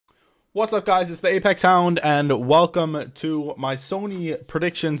What's up, guys? It's the Apex Hound, and welcome to my Sony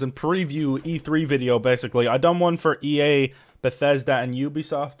predictions and preview E3 video, basically. I done one for EA, Bethesda, and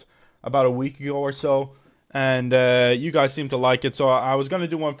Ubisoft about a week ago or so, and you guys seem to like it, so I was going to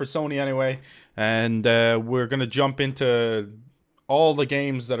do one for Sony anyway, and we're going to jump into all the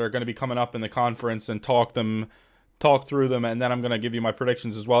games that are going to be coming up in the conference and talk through them, and then I'm going to give you my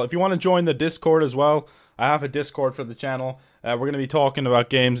predictions as well. If you want to join the Discord as well, I have a Discord for the channel. We're going to be talking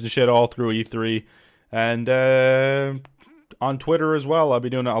about games and shit all through E3, and on Twitter as well. I'll be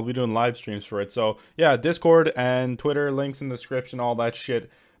doing live streams for it. So yeah, Discord and Twitter, links in the description, all that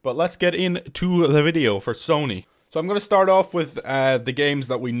shit. But let's get into the video for Sony. So I'm going to start off with the games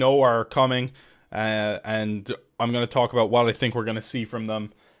that we know are coming, and I'm going to talk about what I think we're going to see from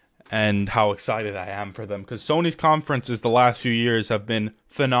them and how excited I am for them, because Sony's conferences the last few years have been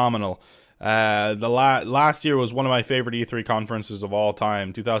phenomenal. Last year was one of my favorite E3 conferences of all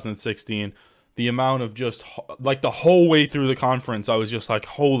time, 2016. The amount of just, like, the whole way through the conference, I was just like,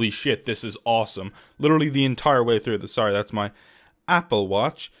 holy shit, this is awesome. Literally the entire way through. Sorry, that's my Apple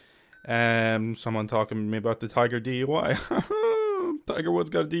Watch. Someone talking to me about the Tiger DUI. Tiger Woods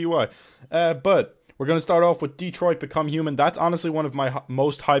got a DUI. But we're going to start off with Detroit Become Human. That's honestly one of my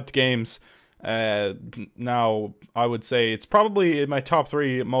most hyped games. Now, I would say it's probably in my top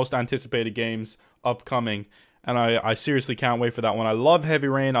 3 most anticipated games upcoming, and I seriously can't wait for that one. I love Heavy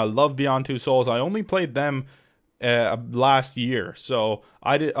Rain. I love Beyond Two Souls. I only played them last year, so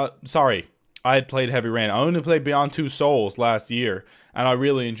I had played Heavy Rain. I only played Beyond Two Souls last year, and I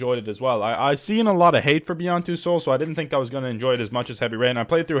really enjoyed it as well. I seen a lot of hate for Beyond Two Souls, so I didn't think I was going to enjoy it as much as Heavy Rain. I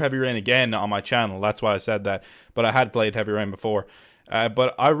played through Heavy Rain again on my channel. That's why I said that, but I had played Heavy Rain before.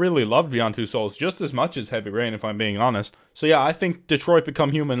 But I really loved Beyond Two Souls just as much as Heavy Rain, if I'm being honest. So yeah, I think Detroit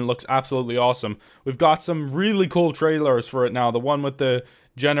Become Human looks absolutely awesome. We've got some really cool trailers for it now. The one with the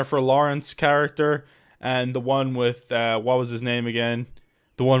Jennifer Lawrence character, and the one with, what was his name again?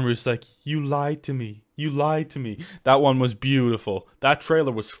 The one where it's like, you lied to me. You lied to me. That one was beautiful. That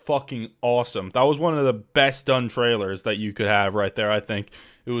trailer was fucking awesome. That was one of the best done trailers that you could have right there, I think.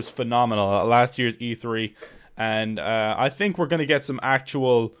 It was phenomenal. Last year's E3. And I think we're going to get some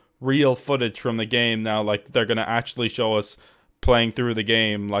actual real footage from the game now. Like, they're going to actually show us playing through the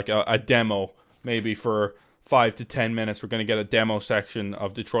game, like a demo, maybe for 5 to 10 minutes. We're going to get a demo section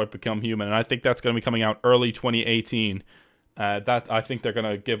of Detroit Become Human. And I think that's going to be coming out early 2018. I think they're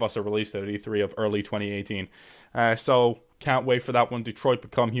going to give us a release at E3 of early 2018. So can't wait for that one. Detroit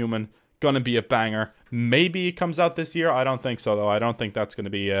Become Human. Gonna be a banger. Maybe it comes out this year. I don't think so, though. I don't think that's gonna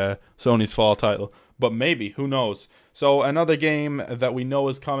be Sony's fall title, but maybe, who knows. So another game that we know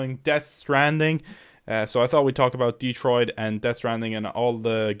is coming, Death Stranding. So I thought we'd talk about Detroit and Death Stranding and all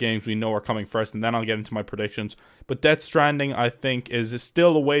the games we know are coming first, and then I'll get into my predictions. But Death Stranding, I think, is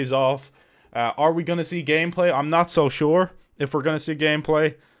still a ways off. Are we gonna see gameplay? I'm not so sure if we're gonna see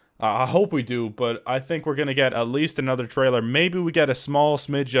gameplay. I hope we do, but I think we're gonna get at least another trailer. Maybe we get a small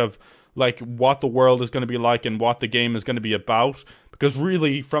smidge of like what the world is going to be like and what the game is going to be about, because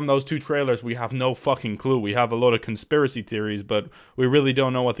really from those 2 trailers we have no fucking clue. We have a lot of conspiracy theories, but we really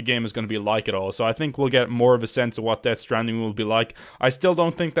don't know what the game is going to be like at all. So I think we'll get more of a sense of what Death Stranding will be like. I still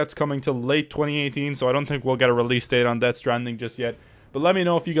don't think that's coming till late 2018, so I don't think we'll get a release date on Death Stranding just yet. But let me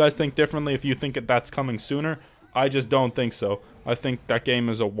know if you guys think differently, if you think that that's coming sooner. I just don't think so. I think that game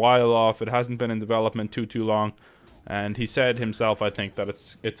is a while off. It hasn't been in development too long. And he said himself, I think, that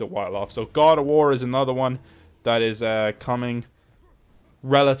it's a while off. So God of War is another one that is coming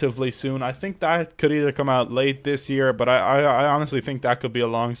relatively soon. I think that could either come out late this year, but I honestly think that could be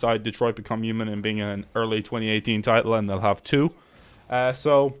alongside Detroit Become Human and being an early 2018 title, and they'll have 2.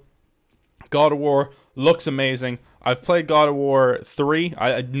 So God of War looks amazing. I've played God of War 3.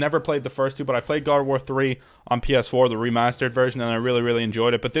 I never played the first 2, but I played God of War 3 on PS4, the remastered version, and I really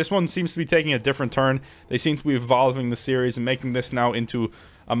enjoyed it. But this one seems to be taking a different turn. They seem to be evolving the series and making this now into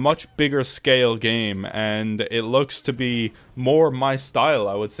a much bigger scale game, and it looks to be more my style,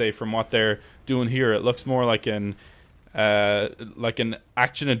 I would say, from what they're doing here. It looks more like an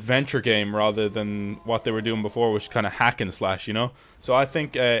action adventure game rather than what they were doing before, which kind of hack and slash, you know. So I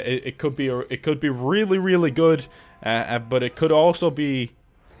think it could be really good, but it could also be,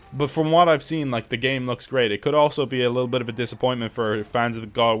 but from what I've seen, like, the game looks great. It could also be a little bit of a disappointment for fans of the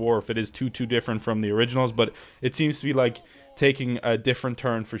God of War if it is too different from the originals, but it seems to be like taking a different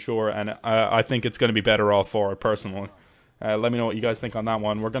turn for sure, and I think it's going to be better off for it personally. Let me know what you guys think on that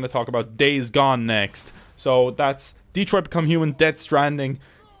one. We're going to talk about Days Gone next. So that's Detroit Become Human, Death Stranding,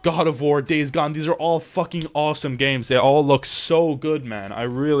 God of War, Days Gone. These are all fucking awesome games. They all look so good, man. I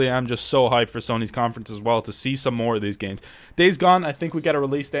really am just so hyped for Sony's conference as well to see some more of these games. Days Gone, I think we get a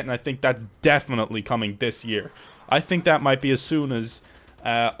release date, and I think that's definitely coming this year. I think that might be as soon as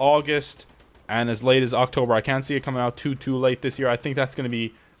August and as late as October. I can't see it coming out too late this year. I think that's going to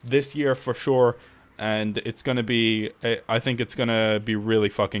be this year for sure, and it's going to be, I think it's going to be really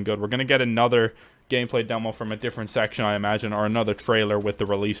fucking good. We're going to get another gameplay demo from a different section, I imagine, or another trailer with the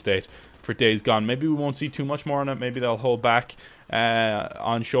release date for Days Gone. Maybe we won't see too much more on it. Maybe they'll hold back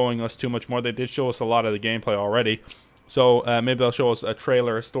on showing us too much more. They did show us a lot of the gameplay already, so maybe they'll show us a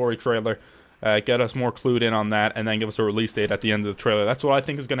trailer, a story trailer, get us more clued in on that, and then give us a release date at the end of the trailer. That's what I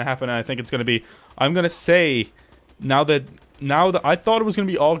think is going to happen, and I think it's going to be, I'm going to say, now that I thought it was going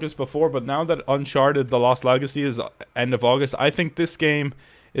to be August before, but now that Uncharted The Lost Legacy is end of August, I think this game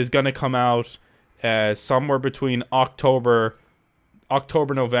is going to come out somewhere between October,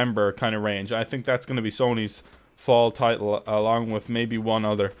 November kind of range. I think that's going to be Sony's fall title, along with maybe one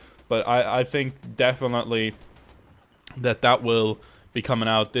other. But I think definitely that will be coming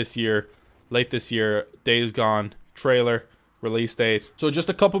out this year, late this year. Days Gone, trailer, release date. So just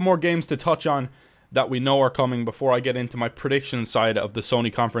a couple more games to touch on that we know are coming before I get into my prediction side of the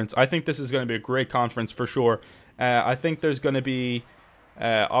Sony conference. I think this is going to be a great conference for sure. I think there's going to be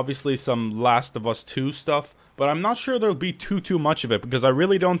obviously some Last of Us 2 stuff, but I'm not sure there'll be too much of it, because I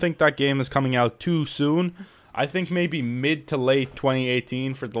really don't think that game is coming out too soon. I think maybe mid to late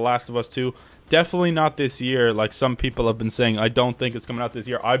 2018 for The Last of Us 2. Definitely not this year, like some people have been saying. I don't think it's coming out this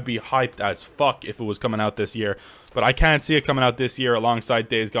year. I'd be hyped as fuck if it was coming out this year, but I can't see it coming out this year alongside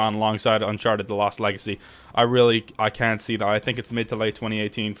Days Gone, alongside Uncharted The Lost Legacy. I can't see that. I think it's mid to late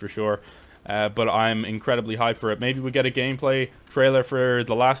 2018 for sure. But I'm incredibly hyped for it. Maybe we get a gameplay trailer for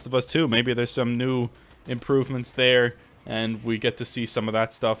The Last of Us 2. Maybe there's some new improvements there, and we get to see some of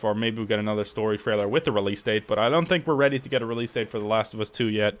that stuff. Or maybe we get another story trailer with the release date. But I don't think we're ready to get a release date for The Last of Us 2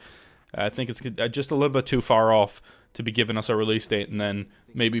 yet. I think it's just a little bit too far off to be giving us a release date and then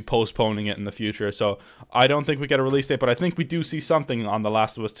maybe postponing it in the future. So I don't think we get a release date, but I think we do see something on The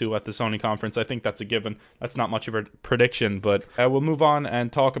Last of Us 2 at the Sony conference. I think that's a given. That's not much of a prediction, but we'll move on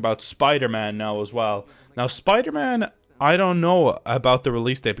and talk about Spider-Man now as well. Now, Spider-Man, I don't know about the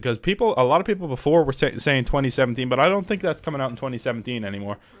release date, because a lot of people before were saying 2017, but I don't think that's coming out in 2017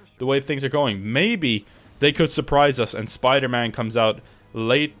 anymore. The way things are going, maybe they could surprise us and Spider-Man comes out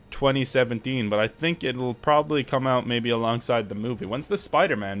late 2017, but I think it'll probably come out maybe alongside the movie. When's the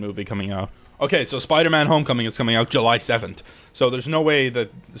Spider-Man movie coming out? Okay, so Spider-Man Homecoming is coming out July 7th. So there's no way that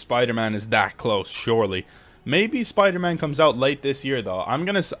Spider-Man is that close, surely. Maybe Spider-Man comes out late this year though. I'm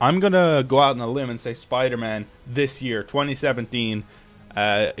gonna go out on a limb and say Spider-Man this year, 2017,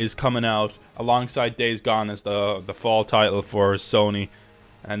 is coming out alongside Days Gone as the fall title for Sony,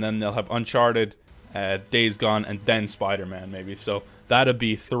 and then they'll have Uncharted, Days Gone, and then Spider-Man maybe. So that'd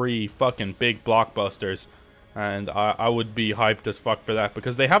be 3 fucking big blockbusters, and I would be hyped as fuck for that,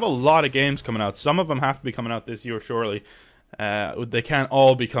 because they have a lot of games coming out. Some of them have to be coming out this year, surely. They can't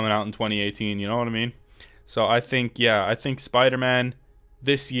all be coming out in 2018, you know what I mean? So I think, yeah, I think Spider-Man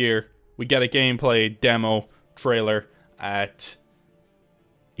this year, we get a gameplay demo trailer at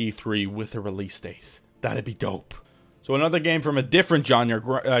E3 with a release date. That'd be dope. So another game from a different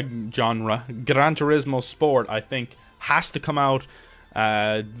genre, Gran Turismo Sport, I think has to come out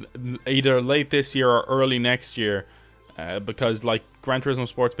either late this year or early next year, because like Gran Turismo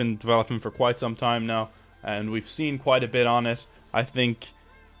Sport's been developing for quite some time now, and we've seen quite a bit on it. I think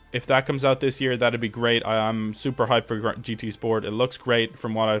if that comes out this year, that'd be great. I'm super hyped for GT Sport. It looks great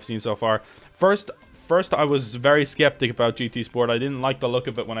from what I've seen so far. First I was very skeptic about GT Sport. I didn't like the look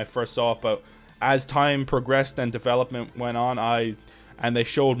of it when I first saw it, but as time progressed and development went on, and they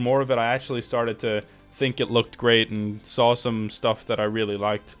showed more of it, I actually started to think it looked great and saw some stuff that I really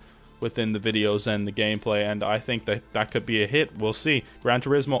liked within the videos and the gameplay, and I think that could be a hit. We'll see. Gran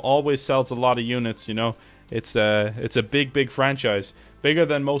Turismo always sells a lot of units, you know. It's a big franchise, bigger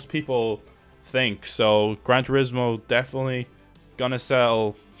than most people think. So Gran Turismo definitely gonna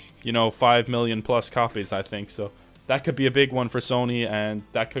sell, you know, 5 million plus copies, I think. So that could be a big one for Sony, and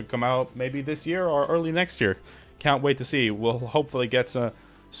that could come out maybe this year or early next year. Can't wait to see. We'll hopefully get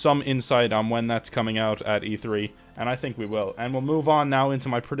some insight on when that's coming out at E3, and I think we will. And we'll move on now into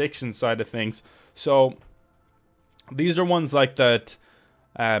my prediction side of things. So these are ones like that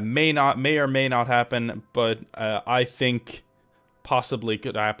may or may not happen, but I think possibly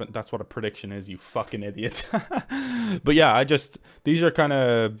could happen. That's what a prediction is, you fucking idiot. But yeah, these are kind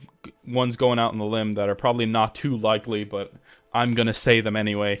of ones going out on the limb that are probably not too likely, but I'm gonna say them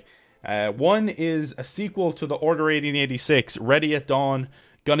anyway. One is a sequel to the Order 1886, Ready at Dawn,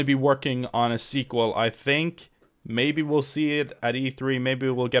 gonna be working on a sequel. I think maybe we'll see it at E3. Maybe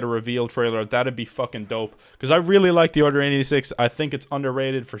we'll get a reveal trailer. That'd be fucking dope. Because I really like the Order 86. I think it's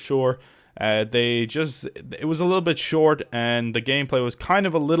underrated for sure. It was a little bit short, and the gameplay was kind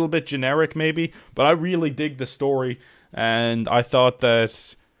of a little bit generic maybe. But I really dig the story, and I thought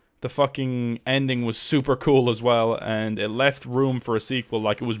that the fucking ending was super cool as well, and it left room for a sequel.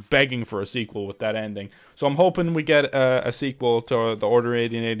 Like, it was begging for a sequel with that ending. So I'm hoping we get a sequel to the Order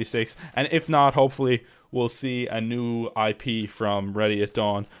 1886, and if not, hopefully we'll see a new IP from Ready at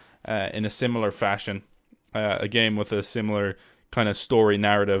Dawn in a similar fashion. A game with a similar kind of story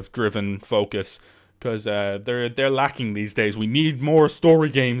narrative driven focus, because they're lacking these days. We need more story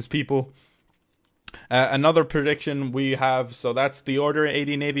games, people. Another prediction we have, so that's the Order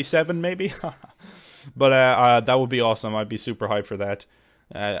 1887 maybe. But that would be awesome. I'd be super hyped for that.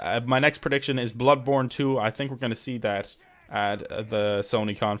 My next prediction is Bloodborne 2. I think we're going to see that at the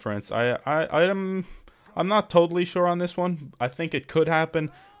Sony conference. I'm not totally sure on this one. I think it could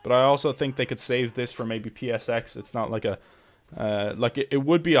happen, but I also think they could save this for maybe PSX. It's not like a it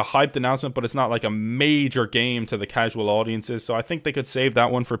would be a hyped announcement, but it's not like a major game to the casual audiences. So I think they could save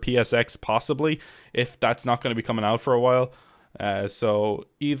that one for PSX possibly, if that's not going to be coming out for a while. So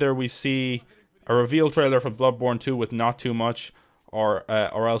either we see a reveal trailer for Bloodborne 2 with not too much, or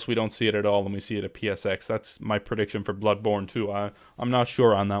else we don't see it at all and we see it at PSX. That's my prediction for Bloodborne 2. I'm not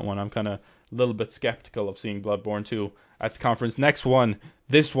sure on that one. I'm kind of a little bit skeptical of seeing Bloodborne 2 at the conference. Next one,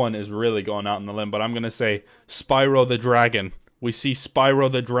 this one is really going out on the limb, but I'm going to say Spyro the Dragon. We see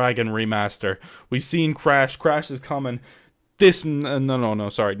Spyro the Dragon remaster. We've seen Crash. Crash is coming next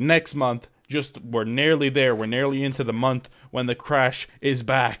month. We're nearly there. We're nearly into the month when the Crash is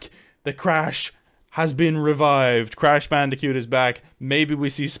back. The Crash has been revived. Crash Bandicoot is back. Maybe we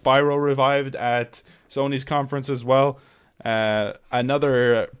see Spyro revived at Sony's conference as well.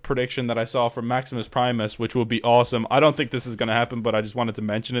 Another prediction that I saw from Maximus Primus, which will be awesome, I don't think this is going to happen, but I just wanted to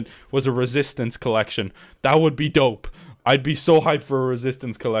mention it, was a Resistance collection. That would be dope. I'd be so hyped for a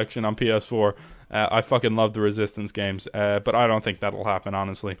Resistance collection on PS4. I fucking love the Resistance games, but I don't think that'll happen,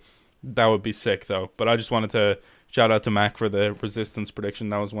 honestly. That would be sick, though. But I just wanted to shout out to Mac for the Resistance prediction.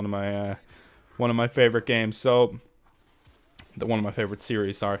 That was one of my favorite games. So, one of my favorite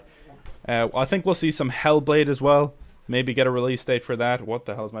series, sorry. I think we'll see some Hellblade as well. Maybe get a release date for that. What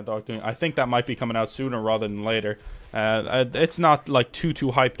the hell is my dog doing? I think that might be coming out sooner rather than later. It's not like too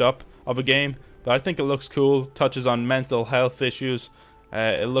hyped up of a game, but I think it looks cool. Touches on mental health issues.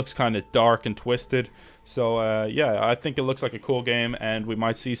 It looks kind of dark and twisted. So yeah, I think it looks like a cool game, and we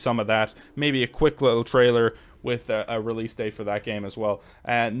might see some of that. Maybe a quick little trailer with a release date for that game as well.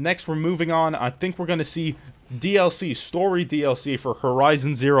 Next, we're moving on. I think we're going to see DLC, story DLC for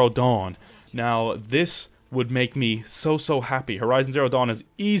Horizon Zero Dawn. Now, this would make me so happy. Horizon Zero Dawn is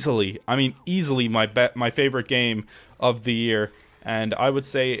easily my favorite game of the year, and I would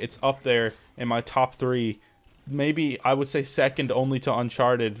say it's up there in my top 3. Maybe I would say second only to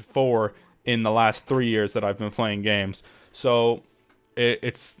Uncharted 4 in the last 3 years that I've been playing games. So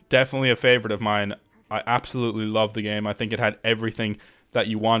it's definitely a favorite of mine. I absolutely love the game. I think it had everything that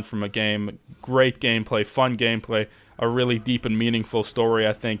you want from a game. Great gameplay, fun gameplay, a really deep and meaningful story,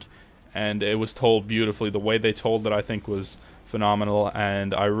 I think. And it was told beautifully. The way they told it, I think, was phenomenal,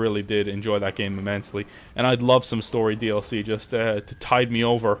 and I really did enjoy that game immensely. And I'd love some story DLC just to tide me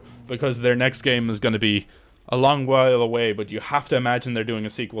over, because their next game is going to be a long while away, but you have to imagine they're doing a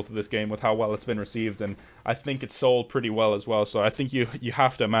sequel to this game with how well it's been received, and I think it's sold pretty well as well. So I think you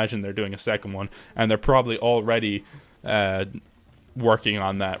have to imagine they're doing a second one, and they're probably already working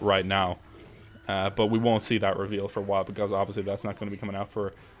on that right now. But we won't see that reveal for a while, because obviously that's not going to be coming out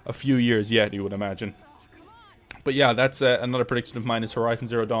for a few years yet, you would imagine. But yeah, that's another prediction of mine, is Horizon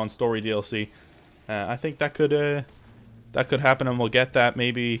Zero Dawn story DLC. I think that could happen, and we'll get that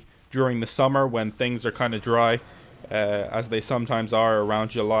maybe during the summer when things are kind of dry, as they sometimes are around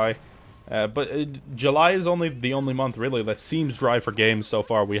July. But July is the only month really that seems dry for games so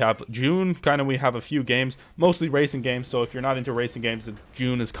far. We have June, we have a few games, mostly racing games, so if you're not into racing games,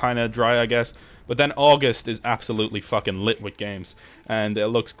 June is kind of dry, I guess. But then August is absolutely fucking lit with games, and it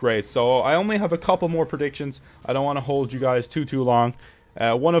looks great. So I only have a couple more predictions. I don't want to hold you guys too long.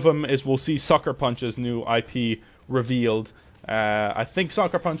 One of them is we'll see Sucker Punch's new IP revealed. I think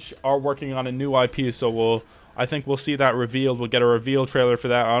Sucker Punch are working on a new IP, so I think we'll see that revealed. We'll get a reveal trailer for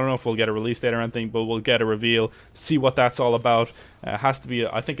that. I don't know if we'll get a release date or anything, but we'll get a reveal, see what that's all about. It has to be,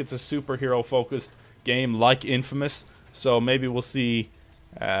 I think it's a superhero-focused game like Infamous, so maybe we'll see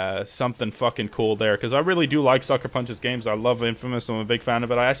something fucking cool there, because I really do like Sucker Punch's games. I love Infamous. I'm a big fan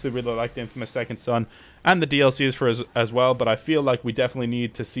of it. I actually really like the Infamous Second Son and the DLCs for as well, but I feel like we definitely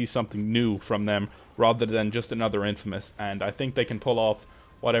need to see something new from them rather than just another Infamous, and I think they can pull off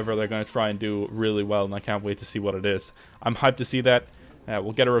whatever they're going to try and do really well, and I can't wait to see what it is. I'm hyped to see that.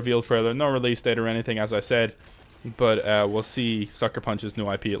 We'll get a reveal trailer, no release date or anything, as I said, but we'll see Sucker Punch's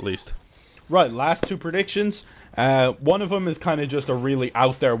new IP at least. Right, last two predictions. One of them is kind of just a really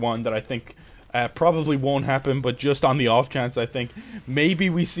out there one that I think probably won't happen, but just on the off chance, I think maybe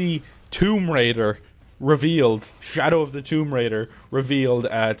we see Tomb Raider revealed, Shadow of the Tomb Raider revealed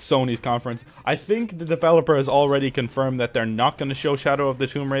at Sony's conference. I think the developer has already confirmed that they're not going to show Shadow of the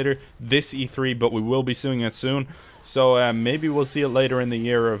Tomb Raider this E3, but we will be seeing it soon. So maybe we'll see it later in the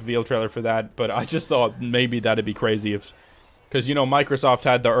year, a reveal trailer for that. But I just thought maybe that'd be crazy if... Because, you know, Microsoft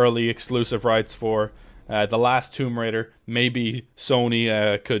had the early exclusive rights for the last Tomb Raider. Maybe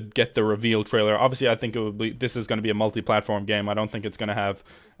Sony could get the reveal trailer. Obviously, I think it would be, this is going to be a multi-platform game. I don't think it's going to have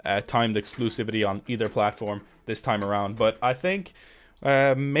timed exclusivity on either platform this time around. But I think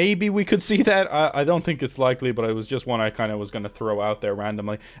maybe we could see that. I don't think it's likely, but it was just one I kind of was going to throw out there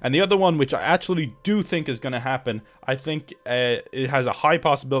randomly. And the other one, which I actually do think is going to happen, I think it has a high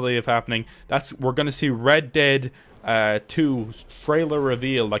possibility of happening. We're going to see Red Dead 2 trailer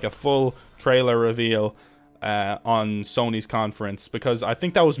reveal, like a full trailer reveal on Sony's conference, because I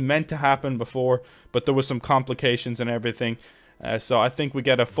think that was meant to happen before, but there was some complications and everything. So I think we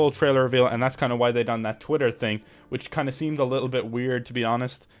get a full trailer reveal, and that's kind of why they done that Twitter thing, which kind of seemed a little bit weird, to be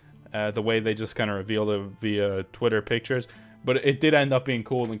honest, the way they just kind of revealed it via Twitter pictures. But it did end up being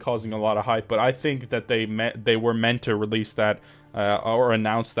cool and causing a lot of hype. But I think that they were meant to release that, or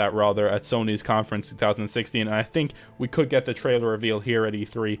announce that rather, at Sony's conference 2016. And I think we could get the trailer reveal here at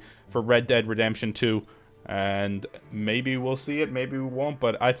E3 for Red Dead Redemption 2. And maybe we'll see it, maybe we won't,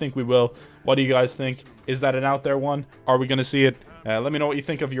 but I think we will. What do you guys think? Is that an out there one? Are we going to see it? Let me know what you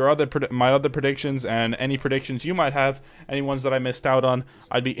think of your my other predictions, and any predictions you might have, any ones that I missed out on.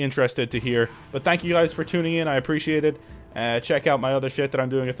 I'd be interested to hear. But thank you guys for tuning in. I appreciate it. Check out my other shit that I'm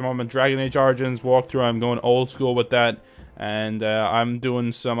doing at the moment. Dragon Age Origins walkthrough. I'm going old school with that. And I'm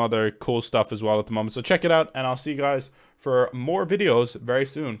doing some other cool stuff as well at the moment. So check it out, and I'll see you guys for more videos very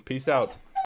soon. Peace out.